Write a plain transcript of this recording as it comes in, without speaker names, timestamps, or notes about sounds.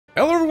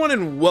Hello everyone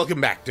and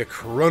welcome back to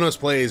Chronos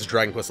Plays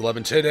Dragon Quest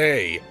XI.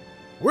 Today,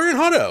 we're in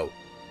Hodo.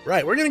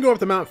 Right, we're gonna go up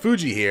to Mount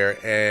Fuji here,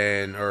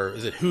 or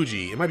is it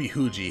Huji? It might be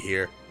Huji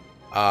here.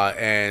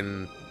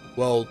 And,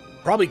 well,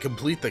 probably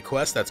complete the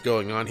quest that's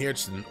going on here,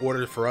 just in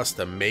order for us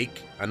to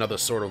make another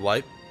Sword of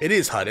Light. It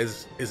is hot,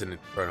 isn't it,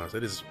 Chronos?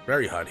 It is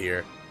very hot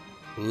here.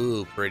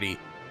 Ooh, pretty.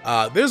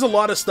 There's a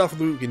lot of stuff that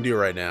we can do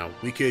right now.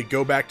 We could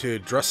go back to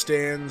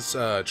Drustan's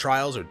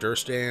trials, or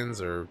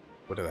Durstan's, or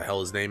whatever the hell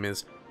his name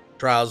is.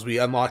 Trials. We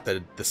unlocked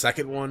the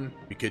second one.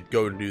 We could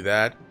go and do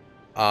that.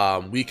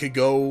 We could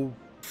go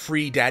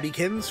free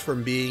Daddykins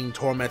from being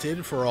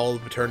tormented for all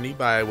of eternity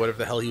by whatever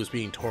the hell he was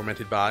being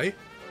tormented by.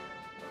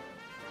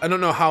 I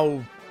don't know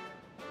how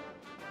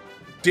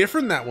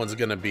different that one's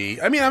gonna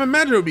be. I mean, I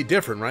imagine it would be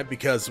different, right?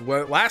 Because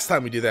last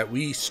time we did that,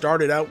 we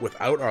started out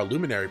without our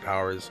luminary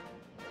powers,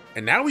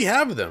 and now we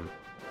have them.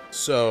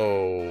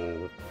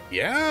 So,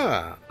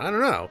 yeah, I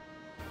don't know.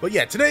 But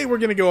yeah, today we're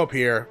gonna go up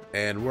here,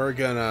 and we're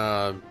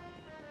gonna,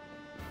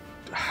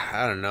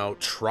 I don't know,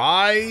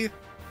 try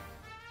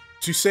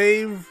to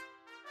save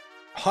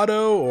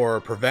Hodo or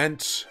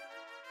prevent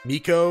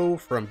Miko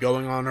from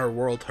going on her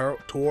world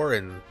tour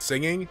and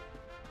singing.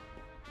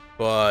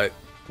 But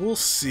we'll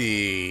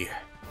see.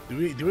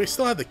 Do we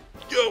still have the...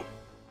 Yo!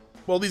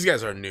 Well, these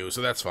guys are new,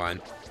 so that's fine.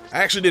 I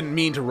actually didn't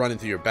mean to run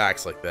into your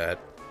backs like that.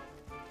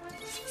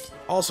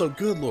 Also,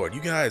 good lord,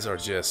 you guys are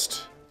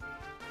just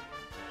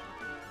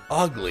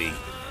ugly.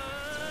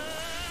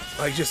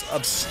 Like, just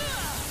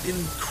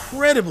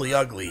incredibly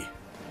ugly.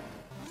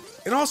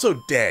 And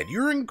also dead.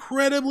 You're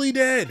incredibly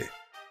dead.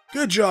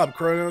 Good job,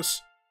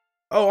 Chronos.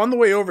 Oh, on the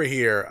way over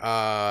here,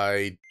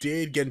 I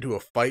did get into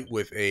a fight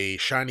with a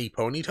shiny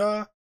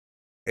Ponyta,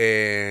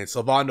 and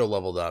Sylvando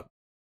leveled up.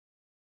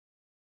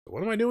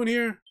 What am I doing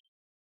here?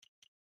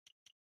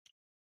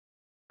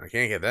 I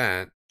can't get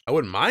that. I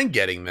wouldn't mind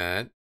getting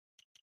that.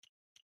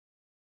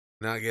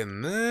 Not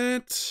getting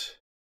that.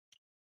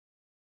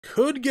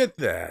 Could get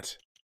that.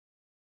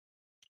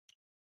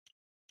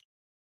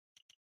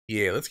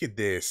 Yeah, let's get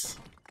this.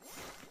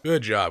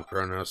 Good job,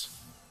 Chronos.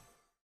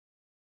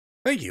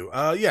 Thank you.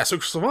 Yeah, so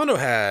Sylvando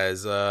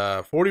has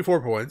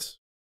 44 points.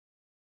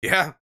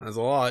 Yeah, that's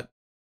a lot.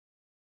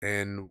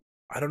 And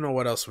I don't know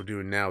what else we're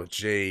doing now with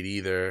Jade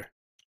either.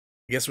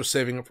 I guess we're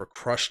saving up for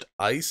crushed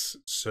ice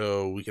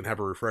so we can have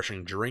a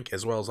refreshing drink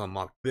as well as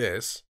unlock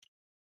this.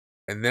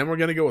 And then we're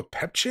going to go with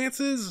pep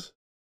chances?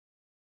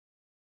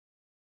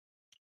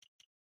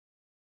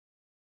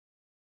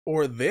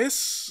 Or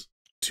this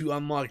to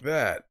unlock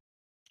that.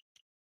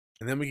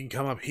 And then we can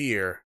come up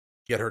here,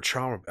 get her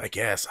charm, I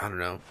guess, I don't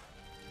know.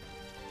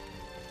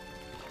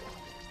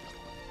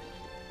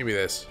 Give me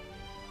this.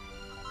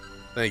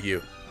 Thank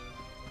you.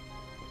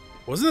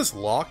 Wasn't this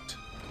locked?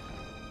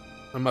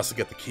 I must have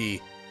got the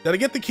key. Did I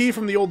get the key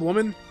from the old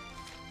woman?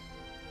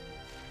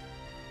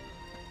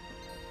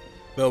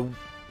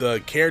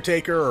 The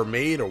caretaker or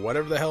maid or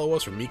whatever the hell it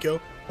was from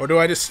Miko? Or do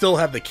I just still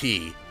have the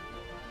key?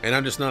 And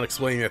I'm just not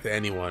explaining that to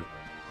anyone.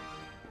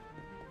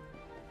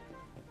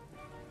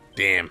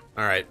 Damn.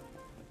 Alright.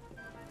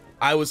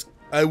 I was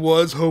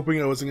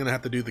hoping I wasn't gonna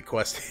have to do the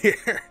quest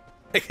here.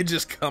 I could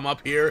just come up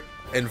here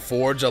and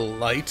forge a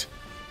light.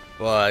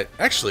 But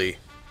actually,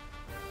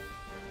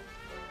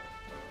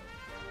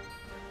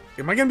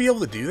 am I gonna be able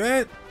to do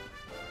that?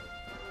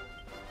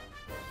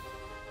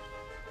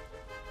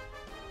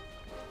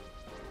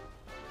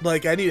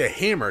 Like, I need a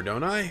hammer,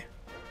 don't I?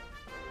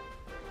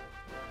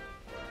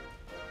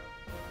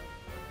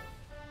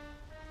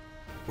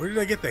 Where did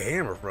I get the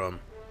hammer from?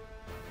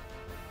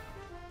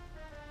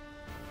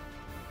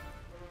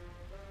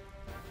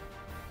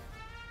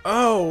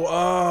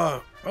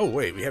 Oh, oh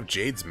wait, we have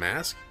Jade's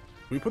mask?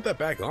 Can we put that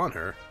back on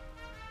her?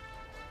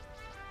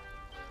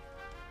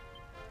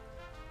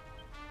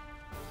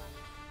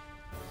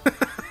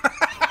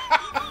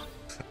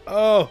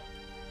 Oh,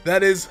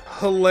 that is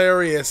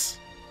hilarious.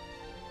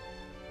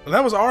 Well,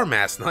 that was our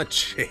mask, not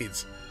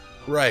Jade's.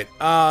 Right,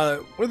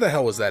 where the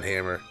hell was that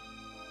hammer?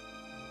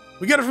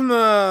 We got it from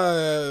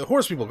the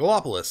horse people,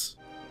 Gallopolis.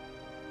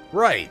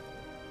 Right.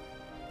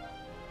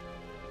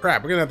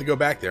 Crap, we're gonna have to go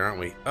back there, aren't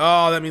we?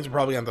 Oh, that means we're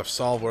probably gonna have to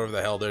solve whatever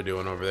the hell they're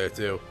doing over there,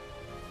 too.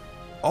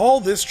 All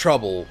this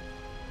trouble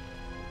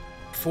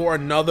for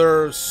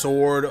another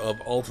sword of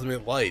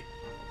ultimate light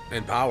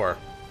and power.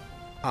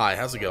 Hi,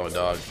 how's it going,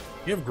 dog?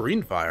 You have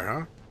green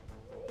fire,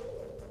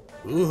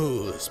 huh?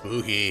 Ooh,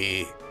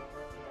 spooky.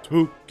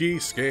 Spooky,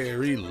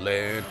 scary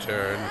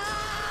lantern.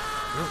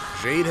 Oh,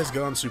 Jade has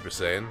gone Super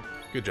Saiyan.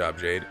 Good job,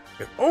 Jade.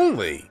 If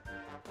only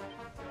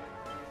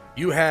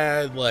you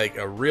had, like,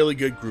 a really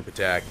good group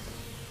attack.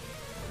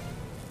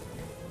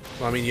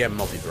 Well, I mean, you have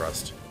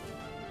multi-thrust.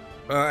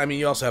 I mean,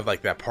 you also have,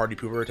 like, that party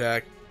pooper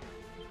attack.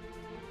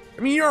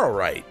 I mean, you're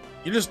alright.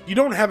 You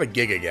don't have a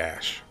Giga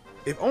Gash.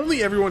 If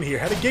only everyone here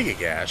had a Giga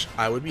Gash,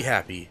 I would be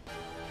happy.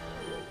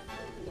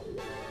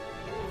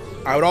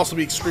 I would also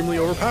be extremely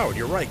overpowered.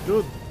 You're right.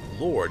 Good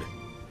lord.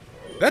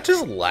 That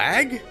just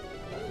lag?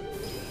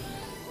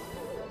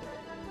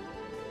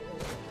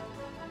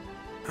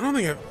 I don't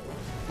think I've...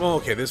 Well,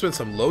 okay, there's been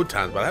some load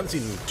times, but I haven't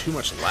seen too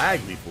much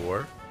lag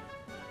before.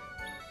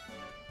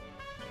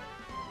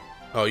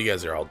 Oh, you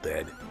guys are all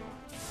dead.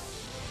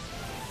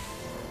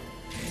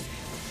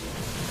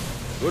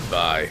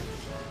 Goodbye.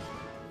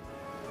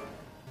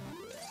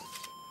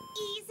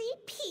 Easy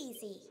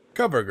peasy.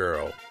 Cover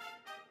girl.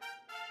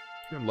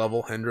 Good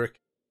level, Hendrik.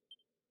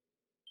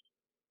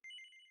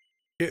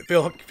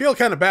 Feel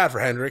kind of bad for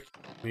Hendrik.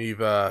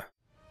 We've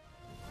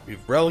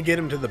relegated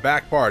him to the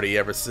back party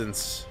ever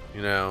since,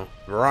 you know,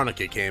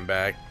 Veronica came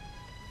back.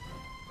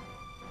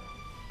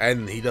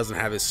 And he doesn't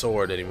have his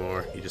sword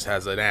anymore. He just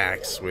has an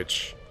axe,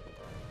 which,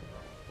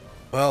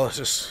 well, let's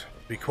just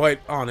be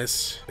quite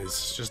honest,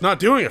 is just not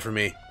doing it for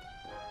me.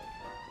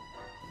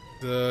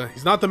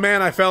 He's not the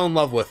man I fell in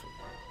love with,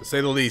 to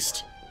say the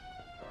least.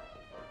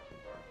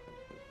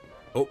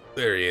 Oh,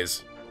 there he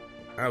is.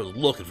 I was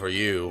looking for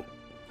you.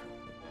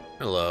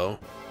 Hello.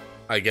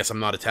 I guess I'm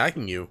not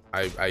attacking you.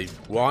 I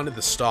wanted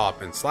to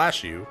stop and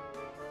slash you,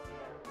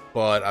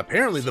 but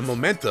apparently the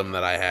momentum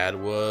that I had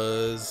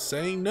was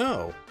saying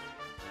no.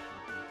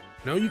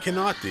 No, you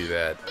cannot do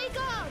that.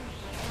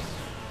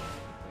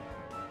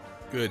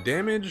 Good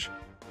damage.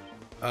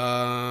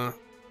 Yeah,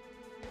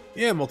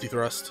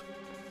 multi-thrust.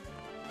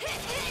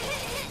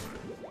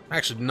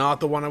 Actually, not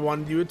the one I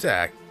wanted you to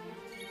attack.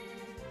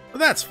 But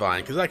that's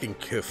fine, because I can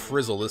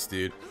frizzle this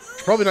dude.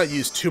 Probably not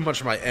use too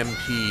much of my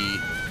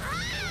MP.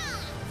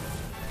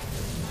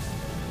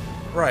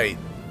 Right.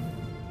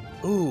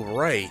 Ooh,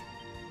 right.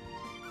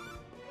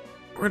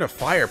 We're in a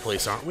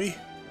fireplace, aren't we?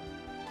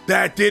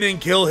 That didn't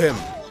kill him!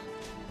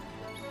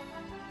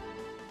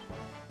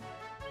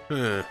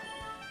 Huh.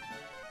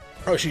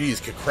 Probably should use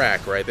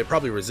Kakrak, right? They're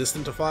probably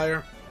resistant to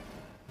fire.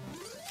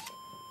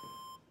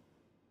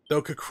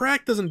 Though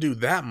Kakrak doesn't do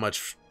that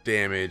much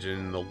damage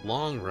in the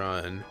long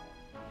run.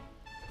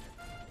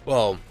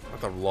 Well,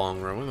 not the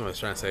long run. What am I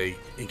trying to say?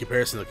 In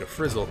comparison to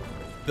Frizzle.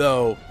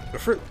 Though,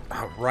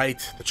 right,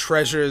 the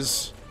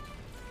treasures.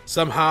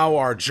 Somehow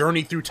our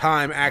journey through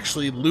time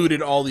actually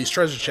looted all these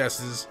treasure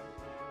chests.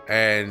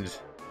 And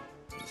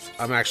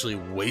I'm actually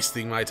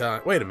wasting my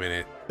time. Wait a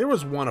minute. There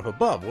was one up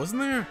above,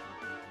 wasn't there?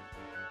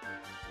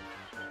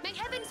 May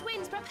heaven's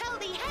winds propel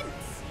thee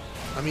hence.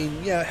 I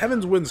mean, yeah,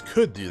 Heaven's Winds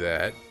could do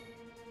that.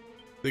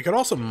 They could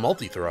also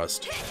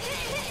multi-thrust.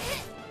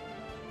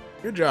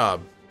 Good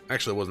job.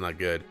 Actually, it wasn't that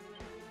good.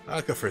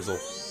 Frizzle.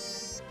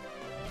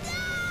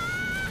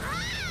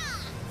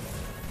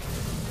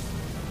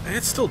 And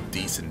it's still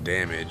decent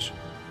damage.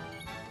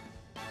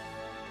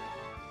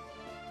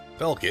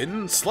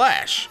 Falcon,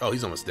 slash! Oh,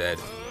 he's almost dead.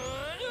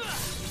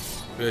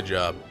 Good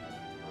job.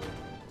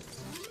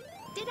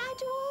 Did I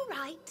do all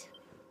right?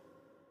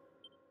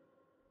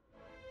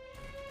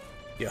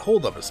 Yeah,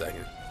 hold up a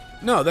second.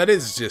 No, that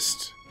is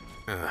just...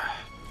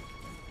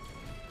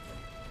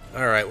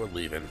 Alright, we're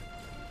leaving.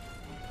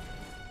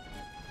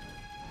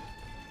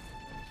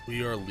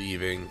 We are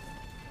leaving.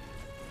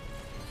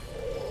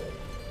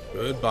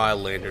 Goodbye,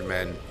 Lantern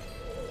Men.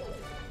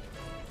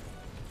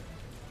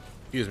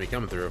 Excuse me,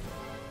 coming through.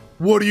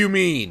 What do you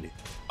mean?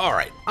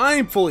 Alright,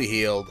 I'm fully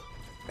healed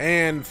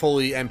and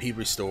fully MP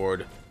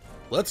restored.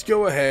 Let's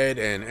go ahead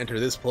and enter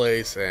this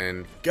place,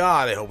 and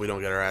God, I hope we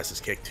don't get our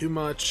asses kicked too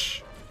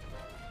much.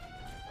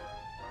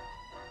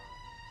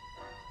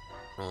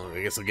 Well,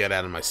 I guess I'll get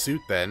out of my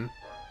suit then.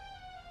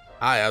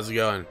 Hi, how's it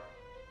going?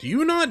 Do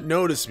you not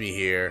notice me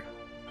here?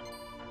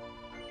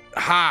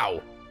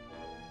 How?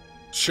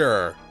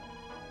 Sure.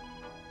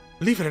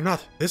 Believe it or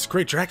not, this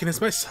great dragon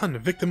is my son, a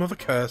victim of a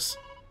curse.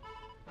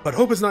 But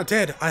hope is not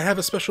dead. I have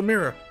a special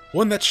mirror,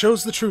 one that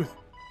shows the truth.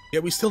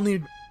 Yet we still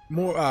need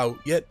more,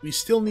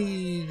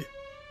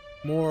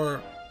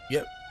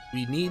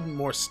 we need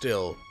more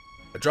still.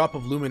 A drop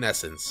of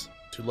luminescence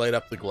to light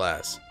up the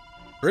glass.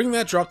 Bring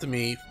that drop to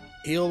me,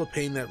 heal the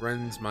pain that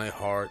rends my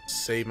heart,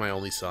 save my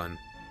only son.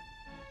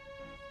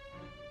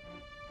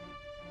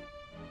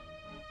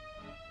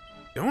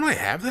 Don't I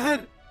have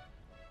that?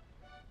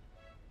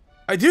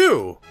 I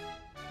do!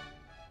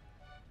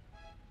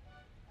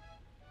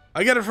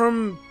 I got it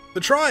from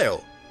the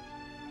trial.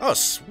 Oh,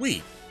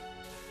 sweet.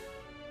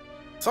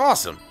 It's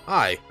awesome.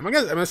 Hi.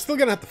 Am I still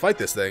gonna have to fight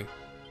this thing?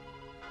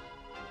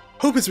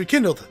 Hope is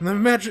rekindled, and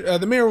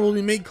the mirror will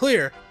be made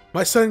clear.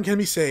 My son can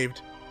be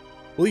saved.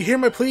 Will you hear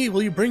my plea?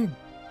 Will you bring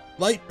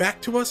light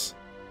back to us?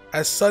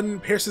 As sun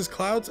pierces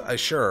clouds? I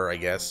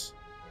guess.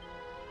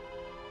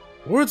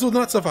 Words will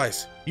not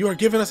suffice. You are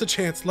giving us a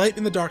chance. Light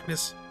in the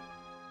darkness.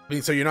 I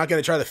mean, so you're not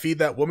gonna try to feed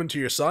that woman to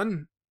your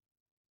son?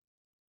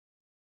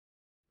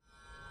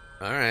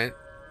 Alright.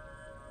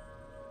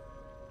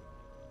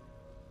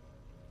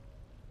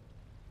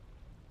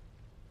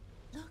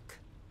 Look,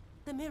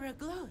 the mirror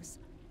glows.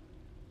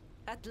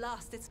 At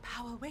last its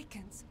power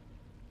awakens.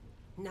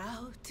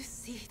 Now to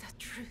see the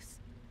truth.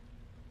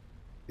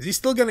 Is he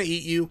still gonna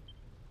eat you?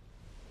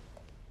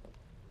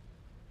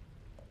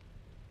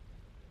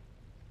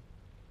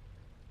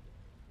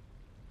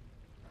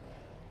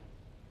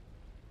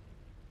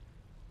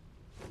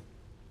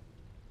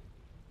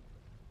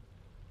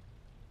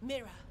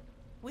 Mirror,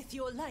 with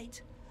your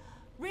light,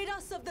 rid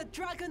us of the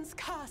dragon's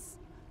curse.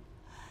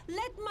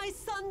 Let my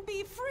son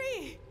be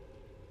free!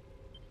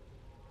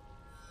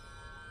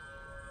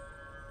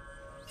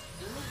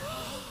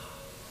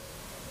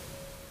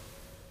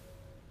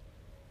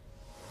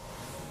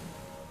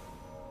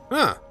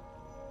 Huh.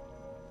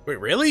 Wait,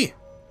 really?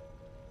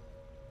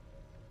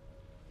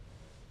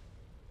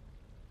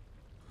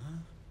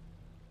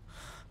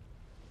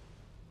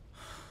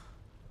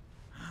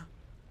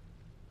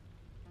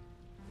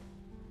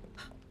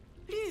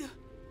 Ryu!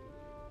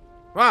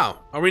 Wow.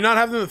 Are we not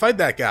having to fight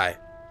that guy?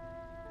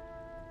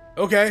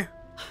 Okay.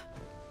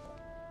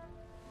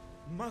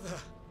 Mother.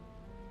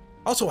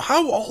 Also,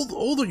 how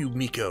old are you,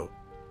 Miko?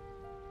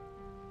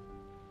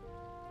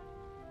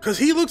 Because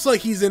he looks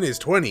like he's in his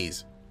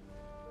 20s.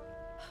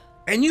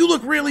 And you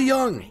look really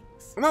young.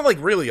 Not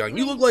like really young.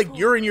 You look like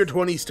you're in your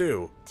 20s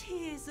too.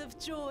 Tears of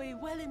joy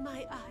well in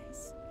my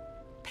eyes.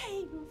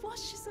 Pain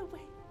washes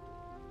away.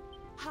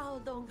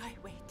 How long I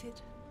waited.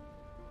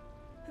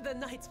 The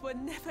nights were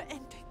never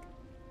ending.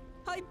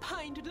 I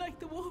pined like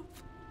the wolf.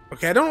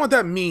 Okay, I don't know what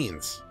that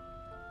means.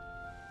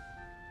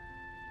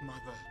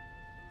 Mother,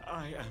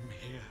 I am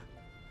here.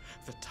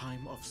 The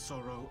time of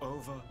sorrow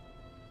over.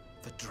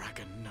 The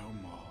dragon no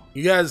more.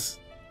 You guys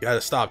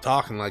gotta stop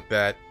talking like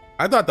that.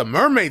 I thought the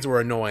mermaids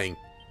were annoying.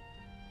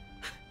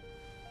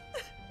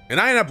 And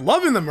I ended up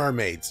loving the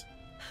mermaids.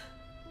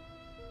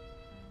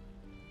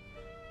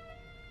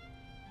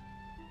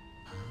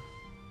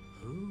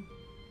 Who?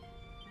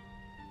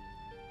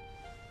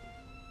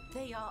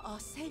 They are our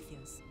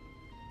saviors,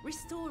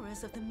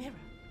 restorers of the mirror,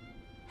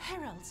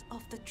 heralds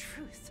of the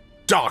truth.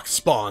 Dark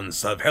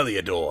spawns of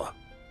Heliodor.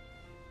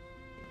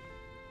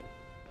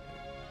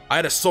 I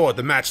had a sword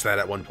to match that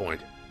at one point.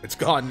 It's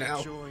gone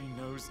now. Joy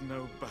knows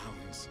no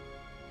bounds.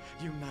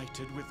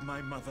 United with my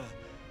mother,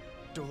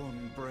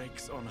 dawn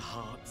breaks on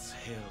Heart's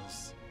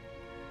hills.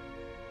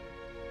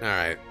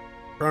 Alright.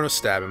 Chronos,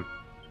 stab him.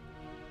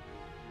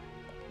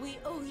 We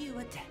owe you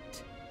a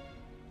debt.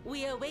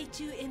 We await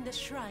you in the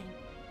shrine.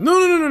 No.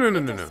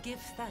 Let us give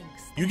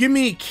thanks. You give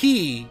me a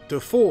key to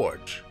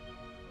forge.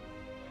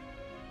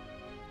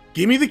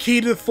 Give me the key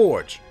to the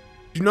forge.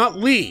 Do not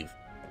leave.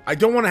 I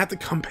don't want to have to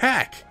come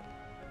back.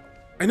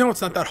 I know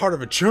it's not that hard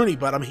of a journey,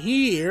 but I'm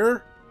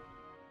here.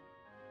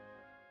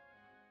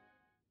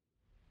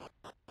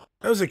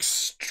 That was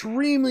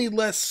extremely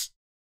less,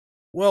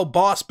 well,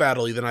 boss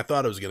battle-y than I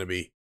thought it was going to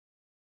be.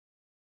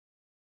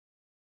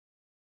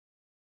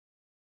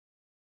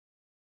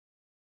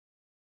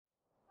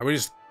 Are we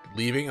just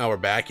leaving? Oh, we're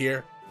back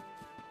here?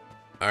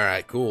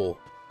 Alright, cool.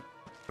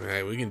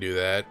 Okay, we can do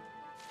that.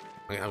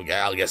 I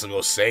guess I'll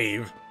go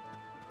save.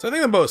 So I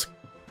think the most,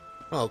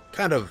 well,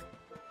 kind of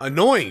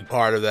annoying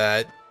part of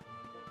that,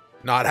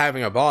 not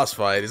having a boss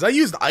fight, is I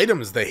used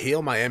items to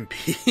heal my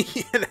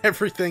MP and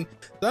everything.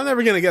 So I'm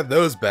never going to get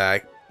those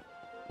back.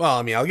 Well,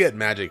 I mean, I'll get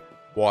magic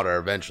water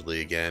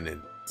eventually again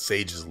and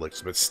Sage's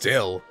Elixir, but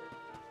still.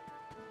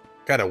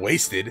 Kind of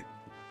wasted.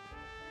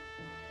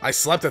 I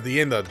slept at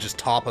the end to just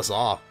top us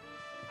off.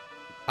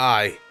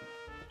 Hi.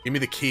 Give me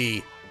the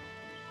key.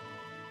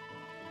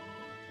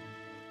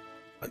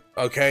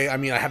 Okay, I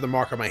mean, I have the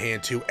mark on my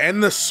hand too,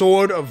 and the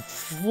sword of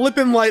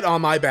flippin' light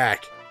on my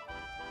back.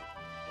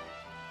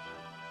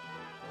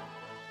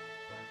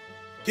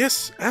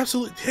 Yes,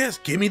 absolutely. Yes,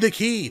 give me the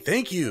key.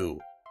 Thank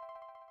you.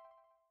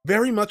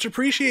 Very much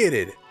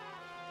appreciated.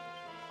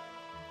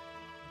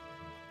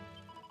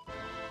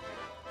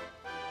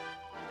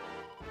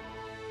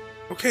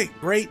 Okay,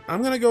 great.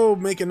 I'm gonna go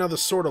make another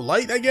sword of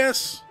light, I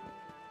guess.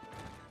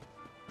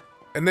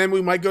 And then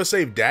we might go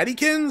save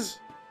Daddykins?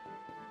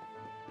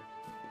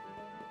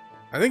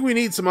 I think we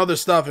need some other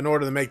stuff in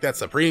order to make that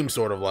Supreme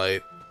Sword of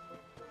Light.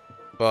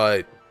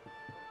 But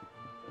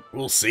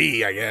we'll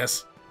see, I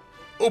guess.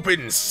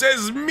 Open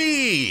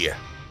Sesame! I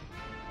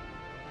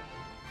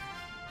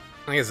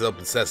guess it's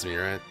Open Sesame,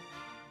 right?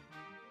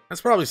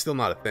 That's probably still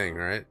not a thing,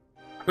 right?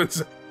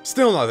 It's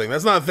still not a thing.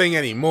 That's not a thing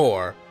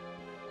anymore.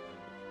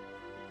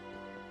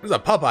 It's a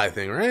Popeye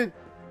thing, right?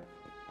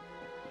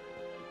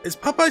 Is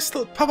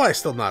Popeye's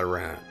still not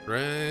around,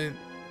 right?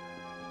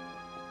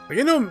 Like,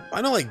 I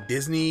know like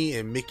Disney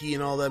and Mickey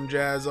and all them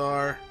jazz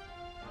are.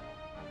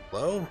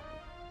 Hello?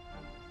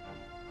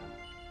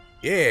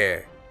 Yeah.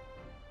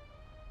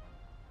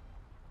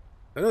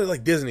 I know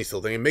like Disney's still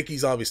a thing, and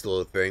Mickey's obviously still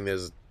a thing.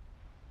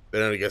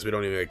 I guess we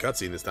don't even get a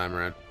cutscene this time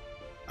around.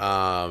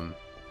 I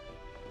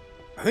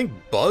think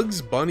Bugs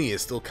Bunny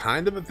is still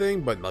kind of a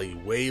thing, but like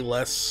way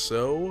less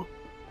so.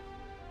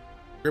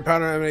 Great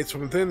power emanates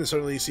from within. It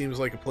certainly seems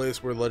like a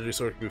place where legendary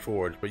sword can be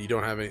forged, but you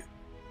don't have any.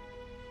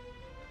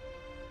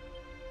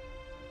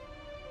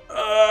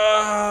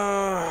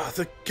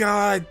 The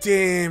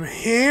goddamn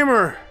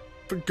hammer!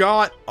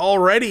 Forgot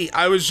already.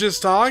 I was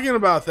just talking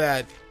about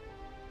that.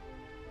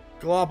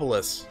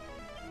 Gallopolis.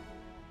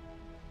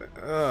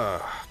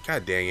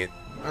 God dang it.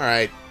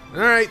 Alright.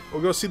 Alright,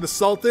 we'll go see the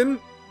Sultan.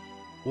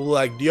 We'll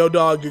like, yo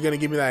dog, you're gonna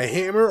give me that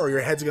hammer, or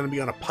your head's gonna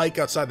be on a pike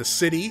outside the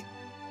city.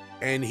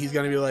 And he's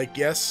gonna be like,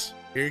 yes,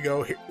 here you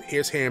go,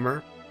 here's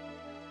hammer.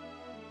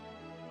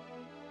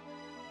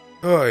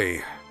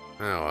 Oy. Oh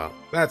well,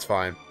 that's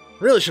fine.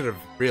 Really should have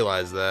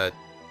realized that.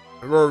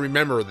 or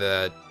remember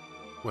that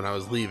when I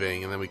was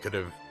leaving, and then we could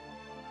have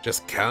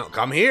just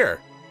come here.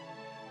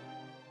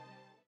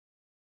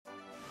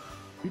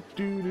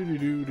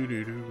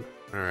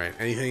 Alright,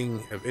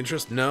 anything of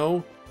interest?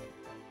 No?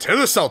 To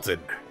the Sultan!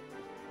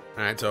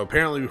 Alright, so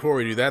apparently before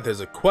we do that,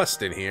 there's a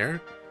quest in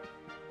here.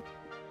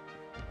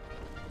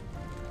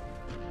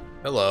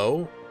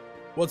 Hello.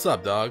 What's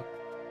up, dog?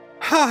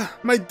 Ha!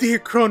 My dear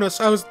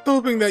Chronos, I was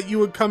hoping that you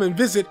would come and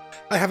visit.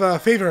 I have a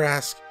favor to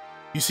ask.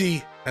 You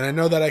see, and I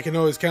know that I can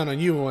always count on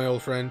you, my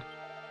old friend.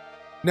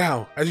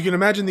 Now, as you can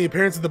imagine, the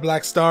appearance of the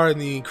Black Star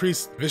and the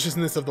increased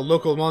viciousness of the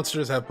local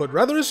monsters have put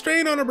rather a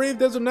strain on our brave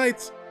desert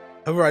knights.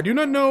 However, I do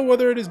not know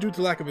whether it is due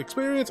to lack of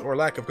experience or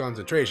lack of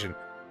concentration,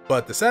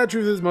 but the sad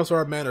truth is most of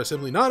our men are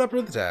simply not up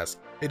for the task.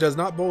 It does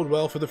not bode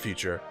well for the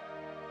future.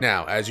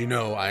 Now, as you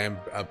know, I am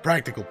a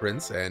practical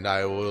prince, and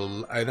I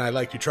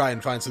like to try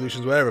and find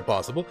solutions wherever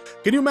possible.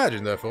 Can you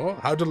imagine, therefore,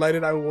 how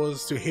delighted I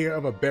was to hear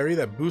of a berry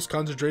that boosts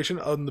concentration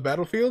on the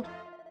battlefield?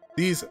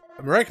 These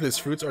miraculous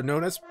fruits are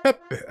known as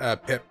pep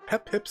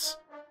hips,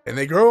 and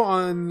they grow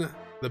on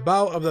the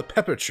bough of the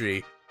pepper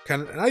tree.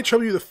 Can I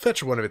trouble you to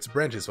fetch one of its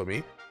branches for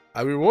me?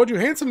 I will reward you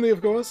handsomely,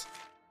 of course.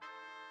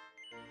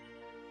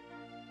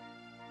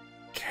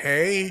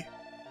 Okay.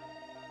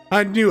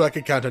 I knew I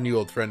could count on you,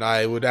 old friend.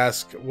 I would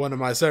ask one of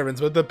my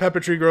servants, but the pepper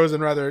tree grows in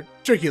a rather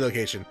tricky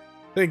location.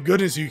 Thank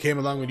goodness you came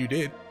along when you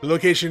did. The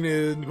location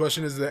in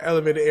question is the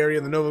elevated area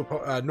in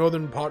the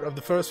northern part of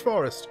the first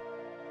forest.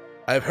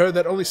 I have heard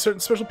that only certain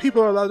special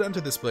people are allowed to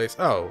enter this place.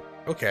 Oh,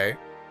 okay.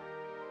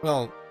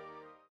 Well,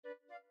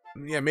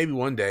 yeah, maybe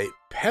one day.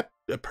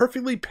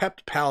 Perfectly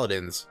pepped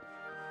paladins.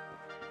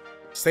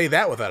 Say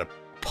that without a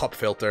pup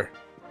filter.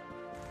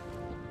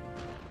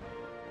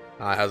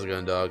 How's it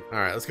going, dog?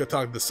 Alright, let's go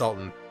talk to the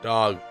Sultan.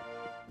 Dog.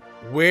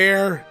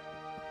 Where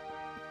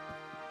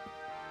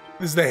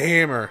is the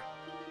hammer?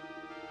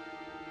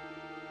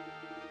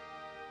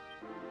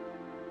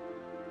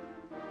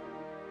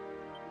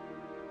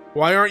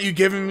 Why aren't you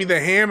giving me the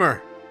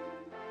hammer?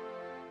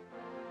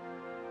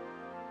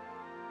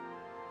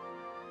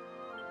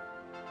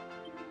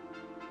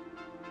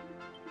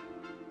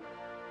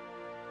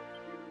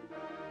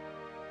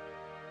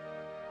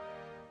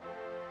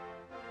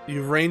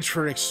 You've arranged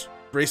for an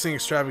racing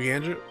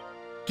extravaganza?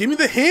 Give me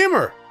the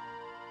hammer!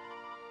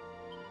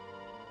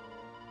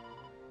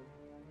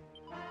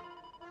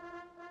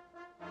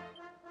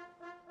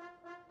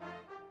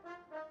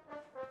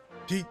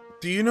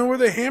 Do you know where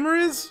the hammer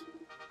is?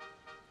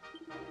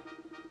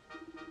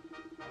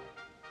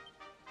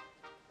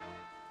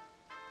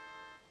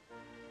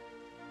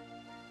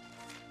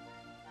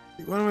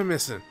 What am I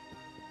missing?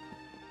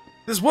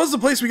 This was the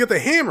place we got the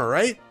hammer,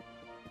 right?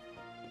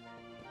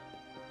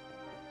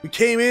 We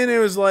came in, it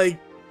was like,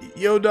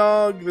 yo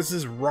dog, this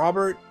is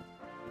Robert,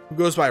 who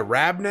goes by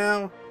Rab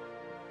now.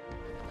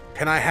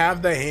 Can I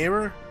have the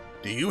hammer?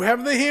 Do you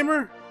have the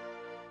hammer?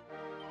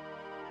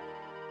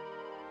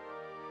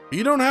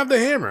 You don't have the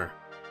hammer.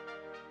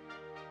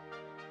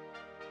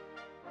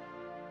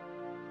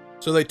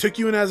 So they took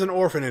you in as an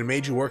orphan and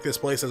made you work this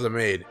place as a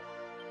maid.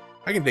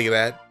 I can dig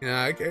that.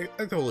 Yeah,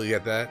 I totally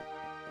get that.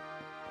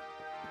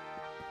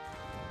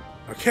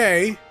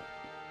 Okay.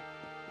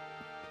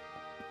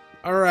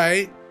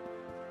 Alright.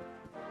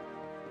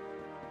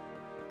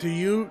 Do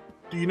you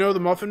know the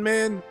Muffin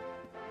Man?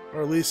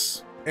 Or at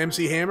least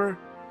MC Hammer?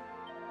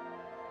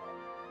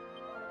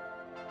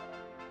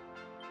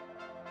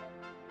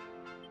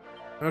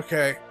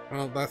 Okay,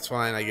 well that's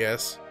fine, I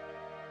guess.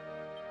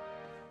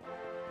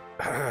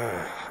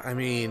 I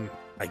mean,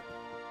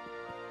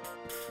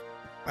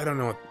 I don't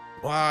know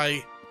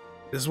why.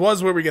 This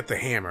was where we get the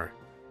hammer.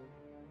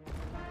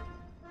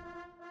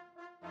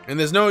 And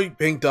there's no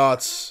pink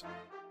dots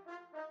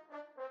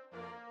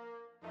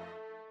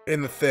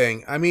in the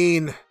thing. I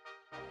mean,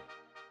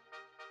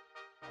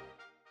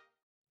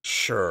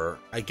 sure,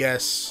 I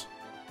guess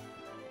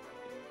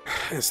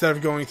instead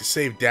of going to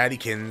save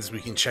Daddykins,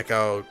 we can check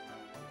out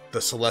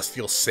the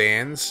Celestial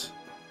Sands.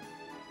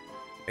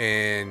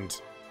 And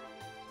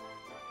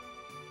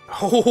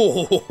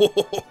oh,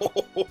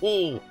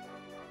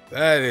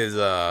 that is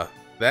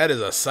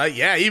a sight.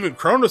 Yeah, even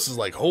Chronos is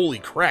like, holy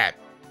crap.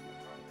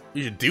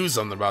 You should do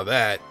something about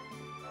that.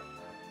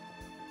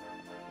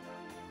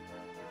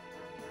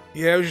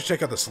 Yeah, we should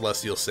check out the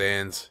Celestial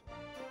Sands.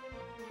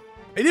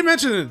 They did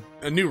mention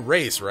a new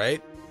race,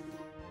 right?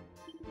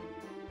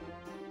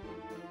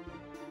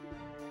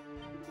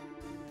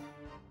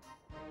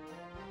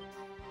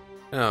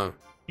 Oh,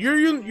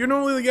 you're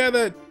normally the guy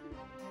that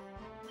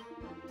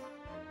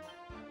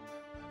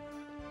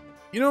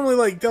you normally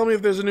like tell me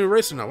if there's a new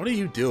race or not. What are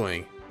you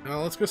doing? Now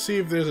let's go see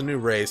if there's a new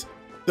race.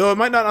 Though it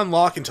might not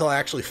unlock until I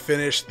actually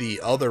finish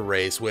the other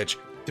race, which,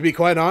 to be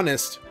quite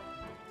honest,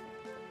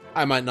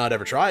 I might not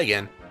ever try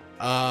again.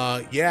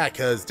 Yeah,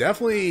 because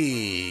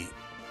definitely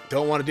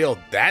don't want to deal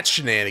with that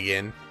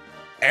shenanigan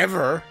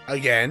ever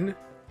again.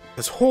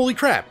 Because holy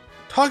crap,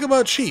 talk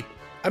about cheap.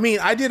 I mean,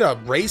 I did a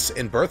race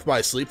in Birth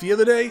by Sleep the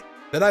other day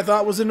that I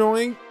thought was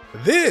annoying.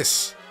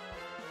 This,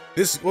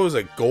 what was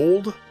it,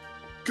 gold?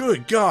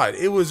 Good God,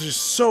 it was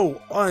just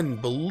so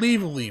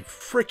unbelievably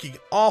freaking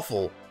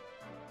awful.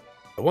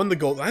 I won the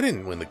gold. I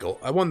didn't win the gold.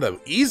 I won the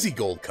easy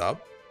gold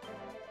cup.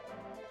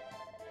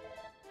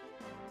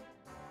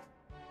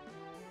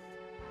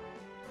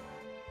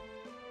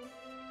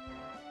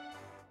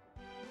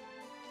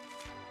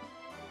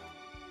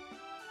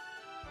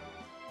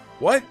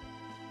 What?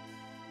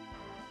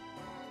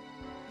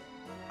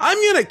 I'm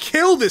gonna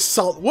kill this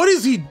salt. What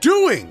is he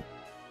doing?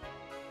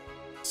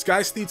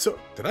 Sky Steed. So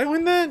did I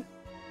win that?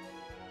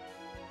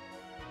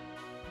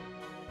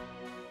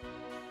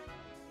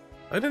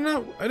 I did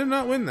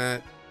not win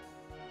that.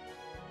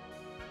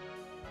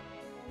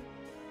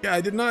 Yeah, I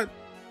did not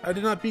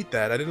beat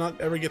that. I did not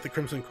ever get the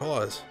Crimson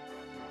Claws.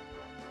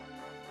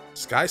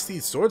 Sky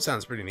Steed Sword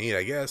sounds pretty neat,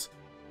 I guess.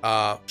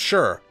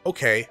 Sure.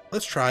 Okay,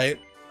 let's try it.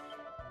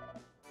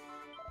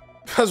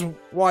 Cause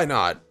why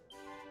not?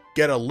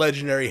 Get a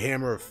legendary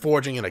hammer of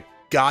forging in a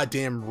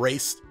goddamn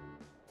race.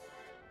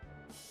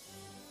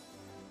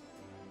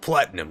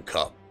 Platinum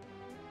Cup.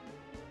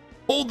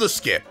 Hold the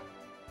skip.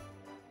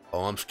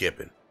 Oh, I'm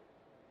skipping.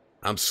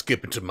 I'm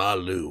skipping to my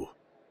loo.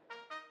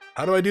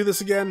 How do I do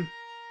this again?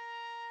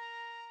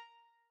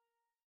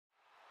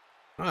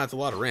 Oh, that's a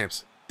lot of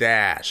ramps.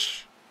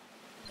 Dash.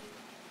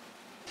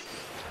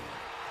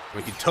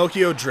 We can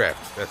Tokyo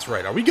Drift. That's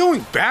right. Are we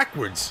going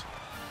backwards?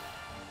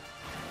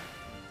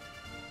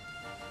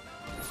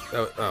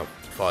 Oh,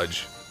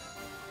 fudge.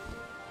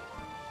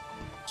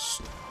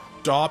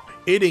 Stop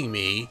hitting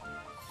me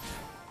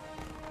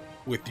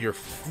with your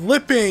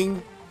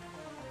flipping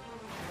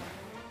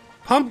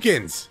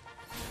pumpkins.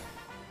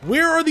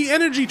 Where are the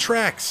energy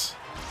tracks?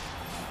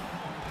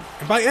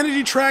 And by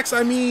energy tracks,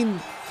 I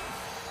mean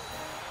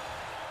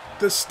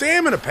the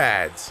stamina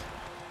pads.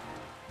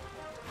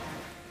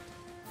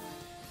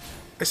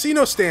 I see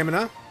no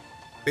stamina.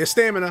 There's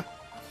stamina.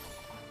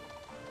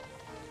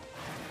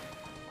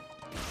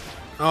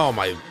 Oh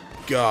my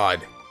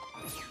God.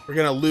 We're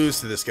gonna lose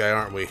to this guy,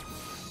 aren't we?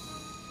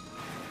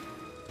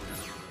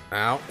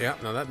 Ow. Yeah,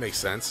 no, that makes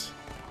sense.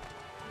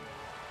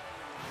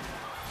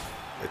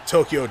 The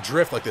Tokyo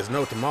Drift like there's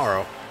no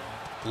tomorrow.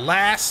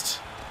 Last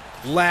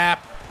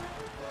lap.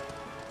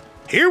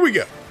 Here we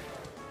go.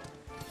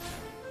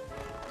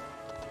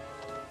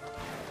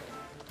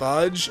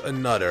 Fudge a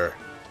nutter.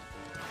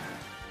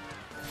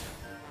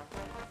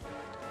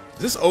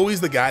 Is this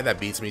always the guy that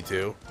beats me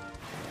too?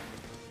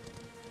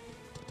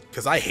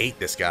 Because I hate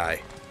this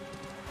guy.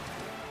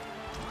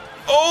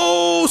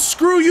 Oh,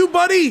 screw you,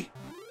 buddy!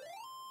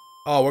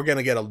 Oh, we're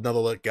gonna get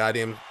another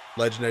goddamn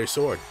legendary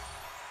sword.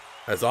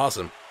 That's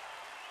awesome.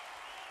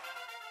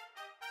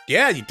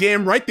 Yeah, you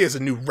damn right there's a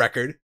new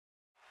record.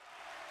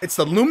 It's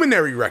the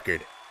Luminary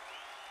record.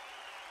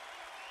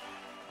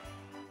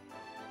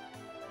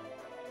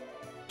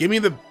 Give me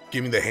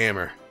the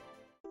hammer.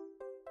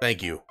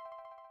 Thank you.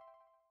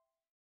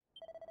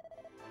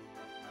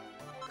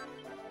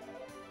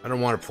 I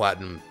don't want a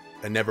platinum.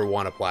 I never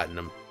want a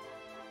platinum.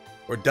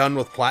 We're done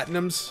with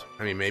platinums?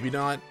 I mean, maybe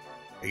not.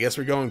 I guess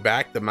we're going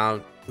back to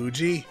Mount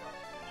Fuji.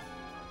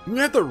 You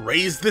have to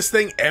raise this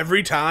thing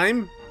every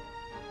time?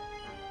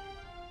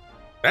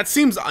 That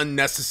seems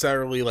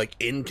unnecessarily, like,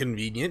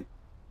 inconvenient.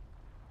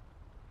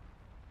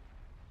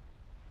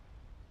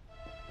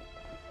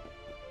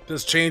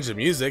 Just change the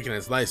music, and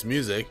it's nice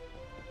music.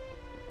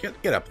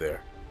 Get up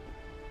there.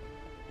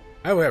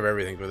 I will have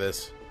everything for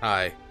this.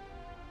 Hi.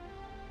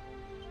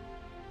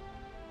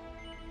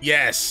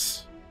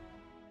 Yes!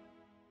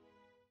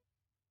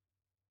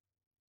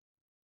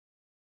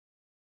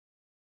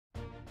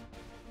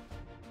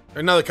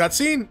 Another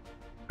cutscene?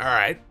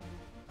 Alright.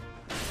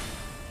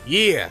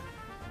 Yeah.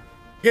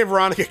 Okay,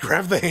 Veronica,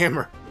 grab the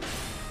hammer.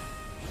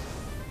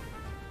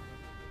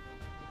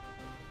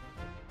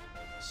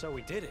 So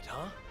we did it,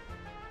 huh?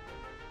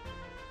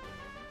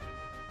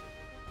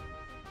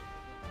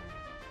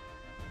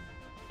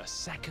 A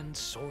second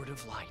Sword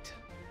of Light.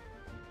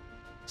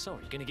 So,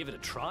 are you gonna give it a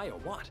try or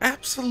what?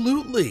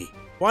 Absolutely.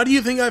 Why do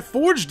you think I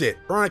forged it?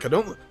 Veronica,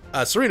 don't...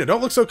 Serena, don't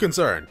look so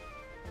concerned.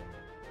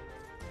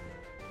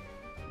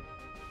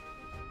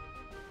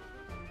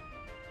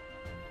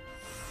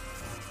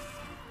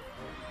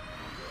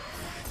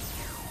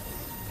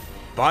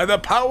 By the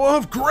power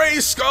of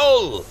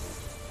Grayskull!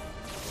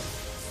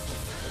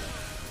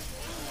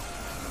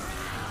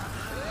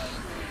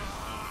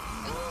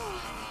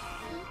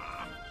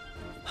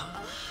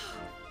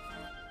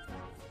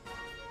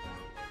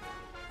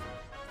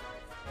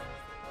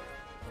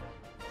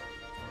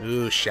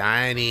 Ooh,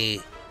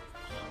 shiny.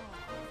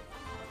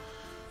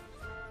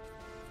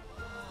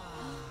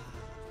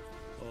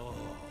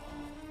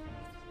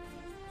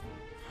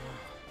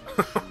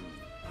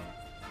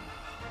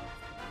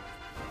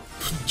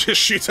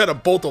 Just shoots out a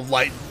bolt of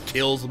light and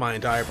kills my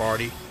entire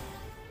party.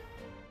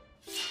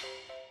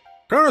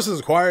 Chronos has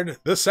acquired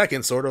the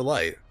second Sword of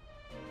Light.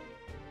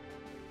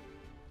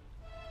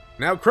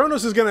 Now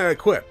Chronos is gonna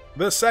equip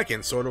the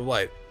second Sword of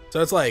Light.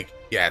 So it's like,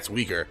 yeah, it's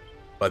weaker.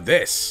 But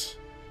this...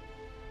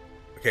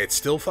 Okay, it's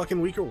still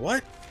fucking weaker?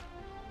 What?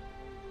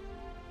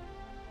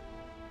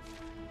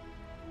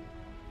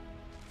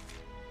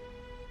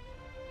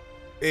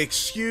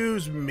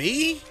 Excuse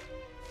me?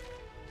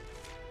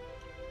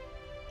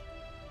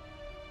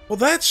 Well,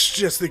 that's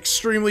just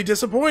extremely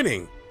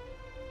disappointing.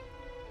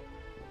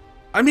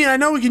 I mean, I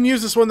know we can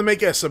use this one to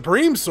make a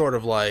supreme sort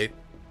of light.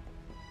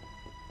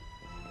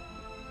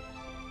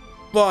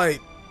 But...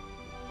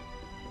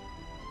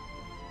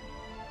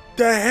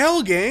 the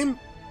hell, game?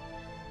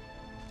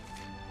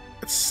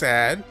 That's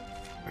sad.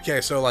 Okay,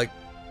 so, like,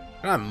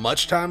 not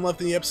much time left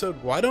in the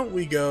episode. Why don't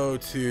we go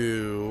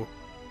to...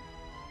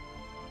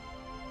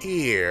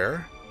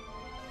 here.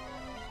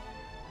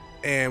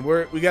 And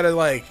we gotta,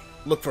 like,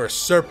 look for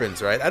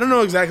serpents, right? I don't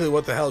know exactly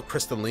what the hell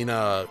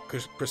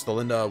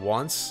Crystalinda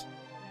wants.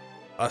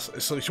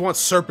 So she wants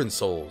serpent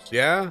souls,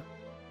 yeah?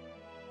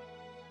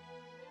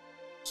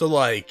 So,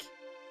 like...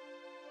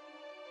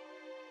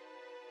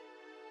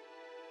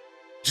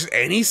 just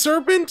any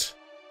serpent?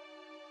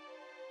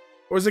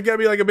 Or is it gotta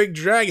be like a big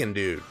dragon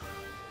dude?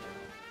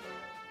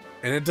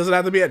 And it doesn't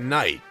have to be at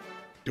night.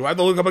 Do I have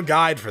to look up a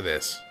guide for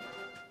this?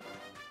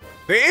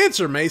 The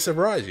answer may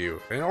surprise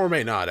you, or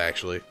may not,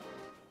 actually.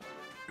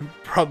 You'd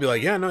probably be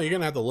like, yeah, no, you're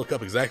gonna have to look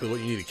up exactly what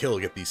you need to kill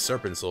to get these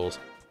serpent souls.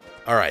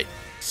 Alright,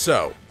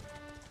 so...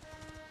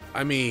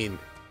 I mean,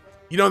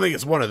 you don't think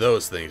it's one of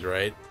those things,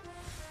 right?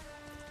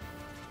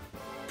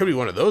 Could be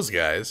one of those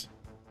guys.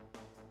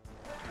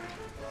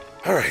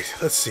 Alright,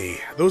 let's see.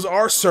 Those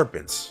are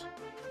serpents.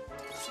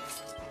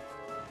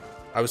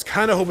 I was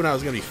kind of hoping I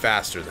was going to be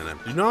faster than him.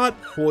 Do not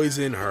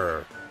poison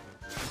her.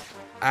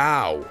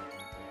 Ow.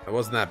 That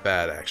wasn't that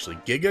bad, actually.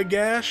 Giga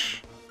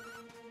Gash?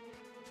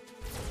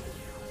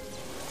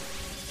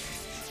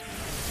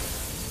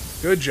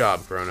 Good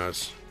job,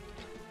 Chronos.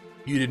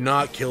 You did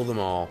not kill them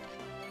all.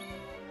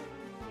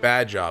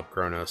 Bad job,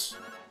 Chronos.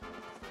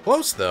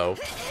 Close, though.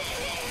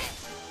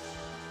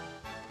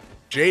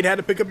 Jade had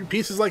to pick up your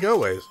pieces like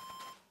always.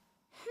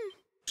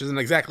 Which isn't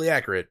exactly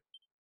accurate.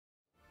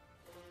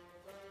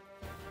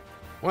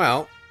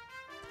 Well.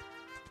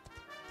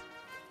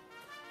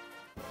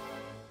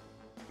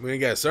 We didn't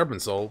get a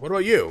serpent soul. What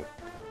about you?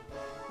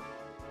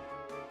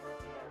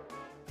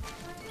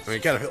 I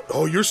mean, kind of.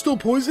 Oh, you're still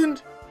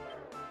poisoned?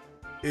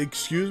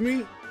 Excuse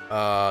me?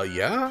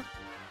 Yeah?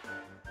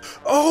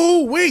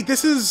 Oh, wait,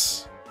 this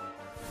is...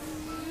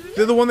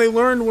 they're the one they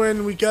learned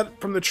when we got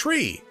from the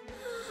tree.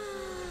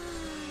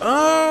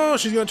 Oh,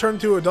 she's gonna turn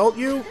into adult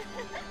you?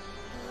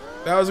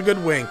 That was a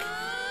good wink.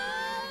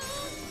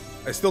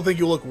 I still think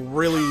you look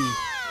really...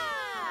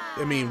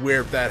 I mean,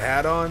 weird with that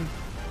hat on.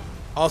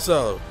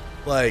 Also,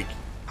 like,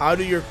 how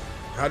does your...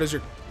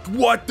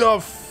 what the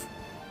f...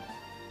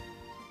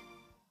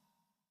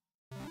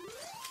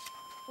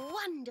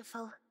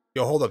 Wonderful.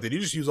 Yo, hold up. Did you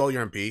just use all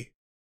your MP?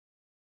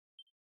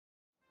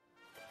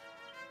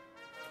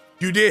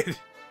 You did!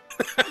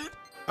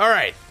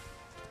 Alright.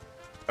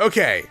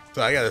 Okay,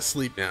 so I gotta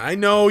sleep now. I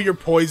know you're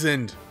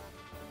poisoned.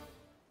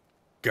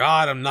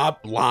 God, I'm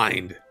not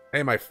blind.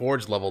 Hey, my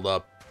forge leveled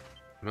up.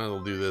 I might as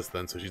well do this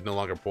then, so she's no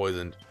longer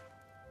poisoned.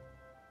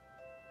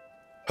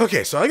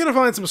 Okay, so I gotta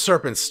find some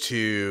serpents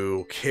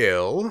to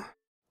kill.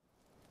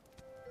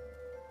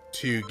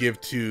 To give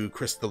to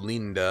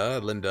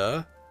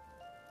Linda.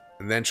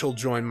 And then she'll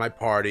join my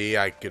party.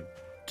 I could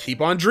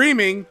keep on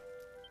dreaming.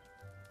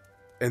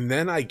 And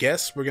then I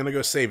guess we're gonna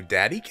go save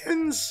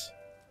Daddykins?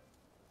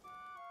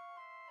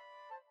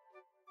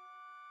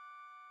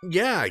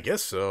 Yeah, I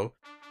guess so.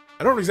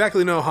 I don't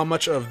exactly know how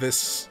much of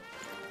this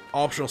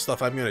optional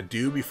stuff I'm gonna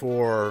do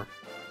before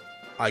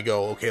I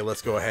go, okay,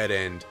 let's go ahead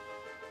and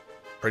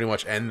pretty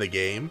much end the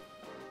game.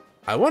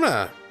 I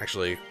wanna...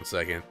 actually, 1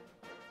 second.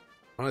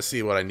 I wanna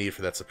see what I need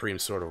for that Supreme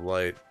Sword of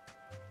Light.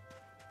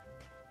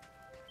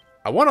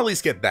 I want to at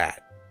least get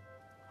that.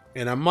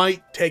 And I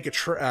might take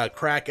a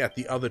crack at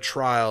the other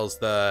trials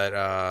that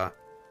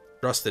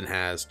Drustin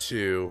has,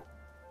 too.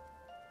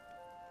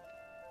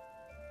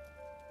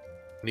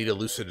 Need a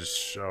Lucid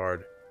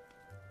Shard.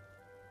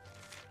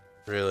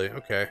 Really?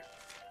 Okay.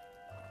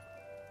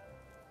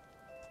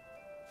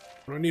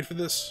 What do I need for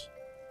this?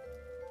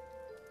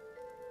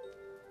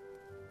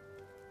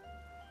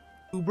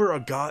 Uber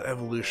Agat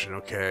Evolution.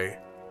 Okay.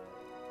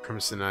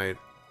 Crimsonite.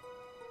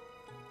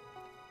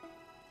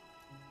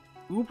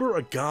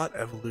 Uber Agat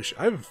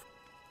Evolution.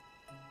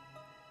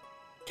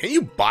 Can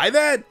you buy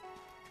that?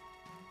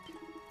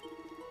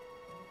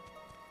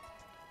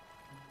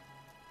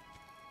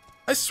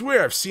 I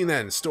swear I've seen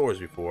that in stores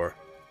before.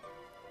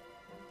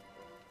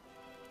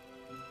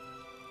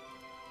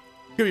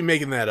 Could be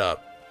making that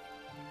up.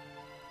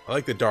 I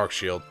like the Dark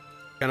Shield.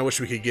 Kinda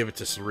wish we could give it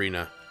to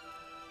Serena.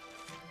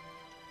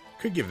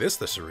 Could give this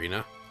to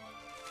Serena.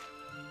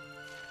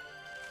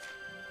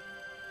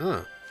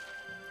 Huh.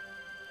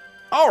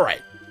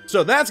 Alright.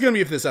 So that's going to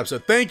be it for this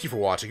episode. Thank you for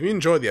watching. If you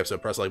enjoyed the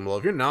episode, press like below.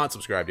 If you're not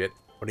subscribed yet,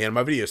 go down to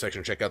my video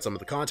section, check out some of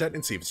the content,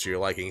 and see if it's to your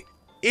liking.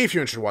 If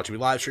you're interested in watching me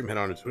live stream, head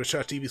on to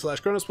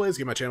twitch.tv/ChronosPlays.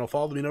 Give my channel a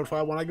follow to be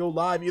notified when I go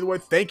live. Either way,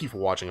 thank you for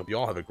watching. Hope you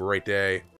all have a great day.